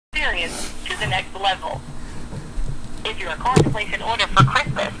experience to the next level. If you are calling to place an order for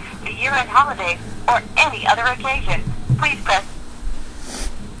Christmas, the year-end holiday, or any other occasion, please press.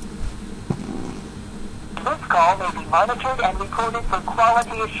 This call may be monitored and recorded for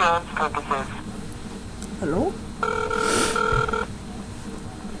quality assurance purposes. Hello?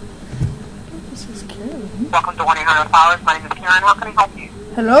 This is Karen. Welcome to 1-800-Flowers. My name is Karen. How can I help you?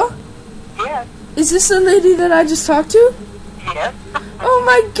 Hello? Yes. Is this the lady that I just talked to? Yes. Oh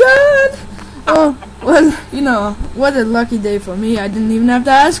my god! Oh, well, you know, what a lucky day for me. I didn't even have to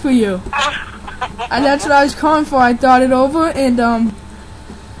ask for you. And that's what I was calling for. I thought it over and,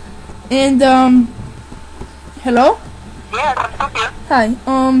 hello? Yes, I'm still here. Hi,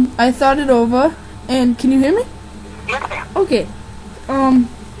 I thought it over, and can you hear me? Yes, ma'am. Okay,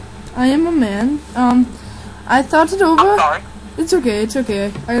 I am a man, I thought it over. I'm sorry. It's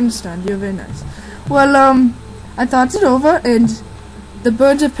okay, I understand, you're very nice. Well, I thought it over, and the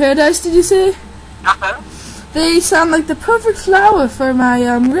birds of paradise, did you say? Uh-huh. They sound like the perfect flower for my,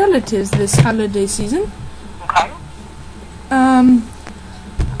 relatives this holiday season. Okay.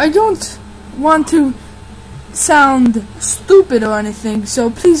 I don't want to sound stupid or anything, so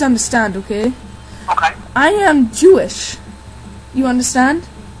please understand, okay? Okay. I am Jewish. You understand?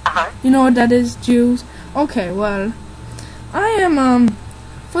 Uh-huh. You know what that is, Jews? Okay, well, I am,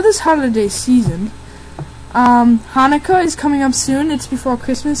 for this holiday season, Hanukkah is coming up soon. It's before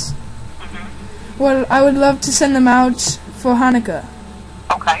Christmas. Mm-hmm. Well, I would love to send them out for Hanukkah.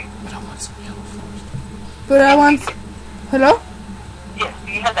 Okay. But I want... Hello? Yes,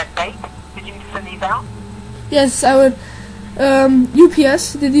 do you have that date? Did you send these out? Yes, I would...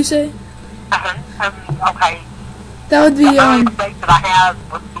 UPS, did you say? Uh-huh. Okay. That would be, The earliest date that I have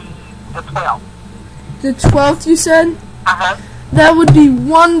would be the 12th. the 12th, you said? Uh-huh. That would be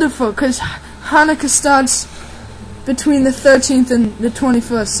wonderful, because Hanukkah starts between the 13th and the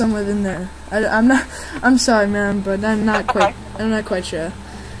 21st, somewhere in there. I'm sorry, ma'am, but I'm not quite sure.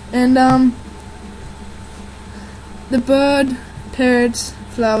 And, the bird, parrots,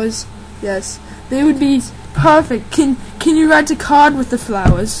 flowers, yes, they would be perfect. Can you write a card with the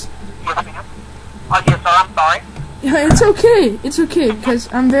flowers? Yes, ma'am. Oh, yes, sir, I'm sorry. Yeah, it's okay, because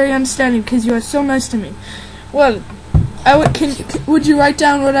I'm very understanding, because you are so nice to me. Well, would you write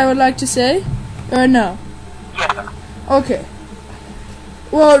down what I would like to say, or no? Yes, sir. Okay.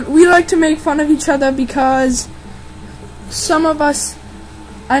 Well, we like to make fun of each other because some of us,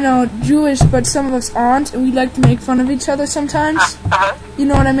 I know, Jewish, but some of us aren't, and we like to make fun of each other sometimes. Uh-huh. You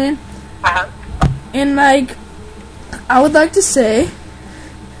know what I mean? Uh-huh. And, like, I would like to say...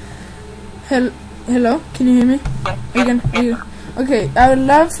 Hello? Can you hear me? Yes. Okay, I would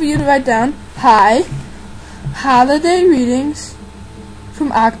love for you to write down, hi, holiday greetings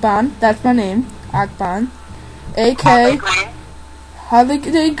from Akabn, that's my name, Akabn, a.k.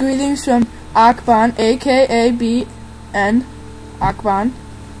 Holiday greetings from Akabn, a.k.a. B.N. Akabn.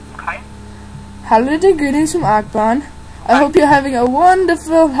 Okay. Holiday greetings from Akabn. I hope you're having a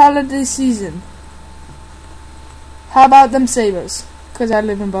wonderful holiday season. How about them sabers? Because I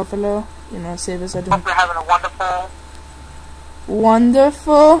live in Buffalo. You know, sabers are doing... Hope you're having a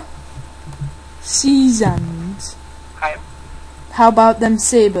wonderful seasons. Okay. How about them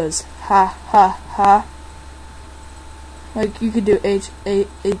sabers? Ha ha ha. Like you could do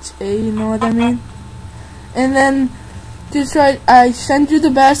H-A-H-A, you know what I mean? And then just write, I send you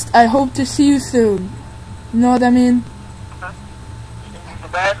the best, I hope to see you soon. You know what I mean? Send you the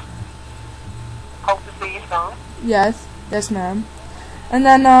best. Hope to see you soon. Yes ma'am. And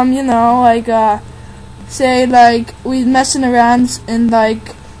then, you know, like, say, like, we messing around and,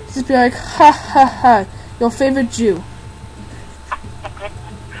 like, just be like, ha ha ha, your favorite Jew.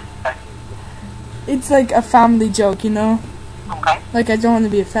 It's like a family joke, you know? Okay. Like, I don't want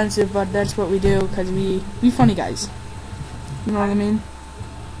to be offensive, but that's what we do, because we funny guys. You know what I mean?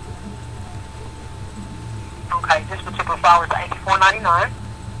 Okay, this particular flower is $84.99.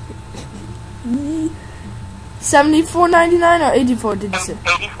 $74.99 or 84? Did you say?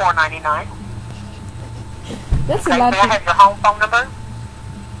 $84.99. That's Okay, a lot. may I have your home phone number?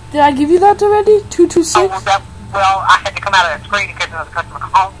 Did I give you that already? 226. Oh, well, I had to come out of that screen in case another customer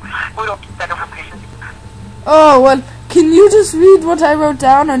called. We don't keep that information. Oh well, can you just read what I wrote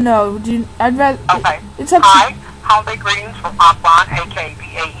down or no? I'd rather. Okay. It's up Hi, holiday greetings from Akabn,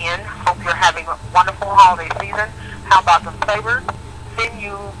 A-K-B-A-N. Hope you're having a wonderful holiday season. How about some flavors?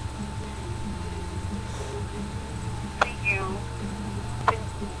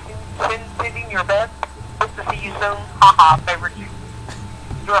 Sending your best. Hope to see you soon. Haha, favorite you.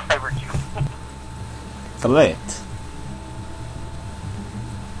 Your favorite you. Correct.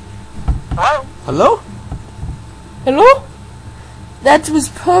 Hello? Hello? Hello? That was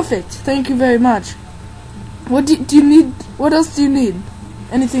perfect. Thank you very much. What do you need? What else do you need?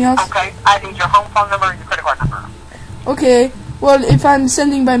 Anything else? Okay, I need your home phone number and your credit card number. Okay. Well, if I'm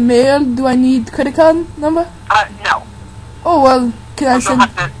sending by mail, do I need credit card number? No. Oh well, can I send?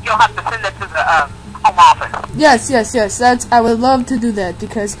 You'll have to send it to the home office. Yes. I would love to do that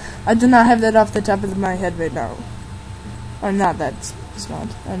because I do not have that off the top of my head right now. Or not that smart.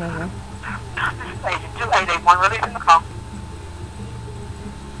 I don't know. Agent 2881 releasing the call.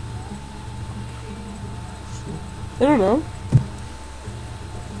 I don't know.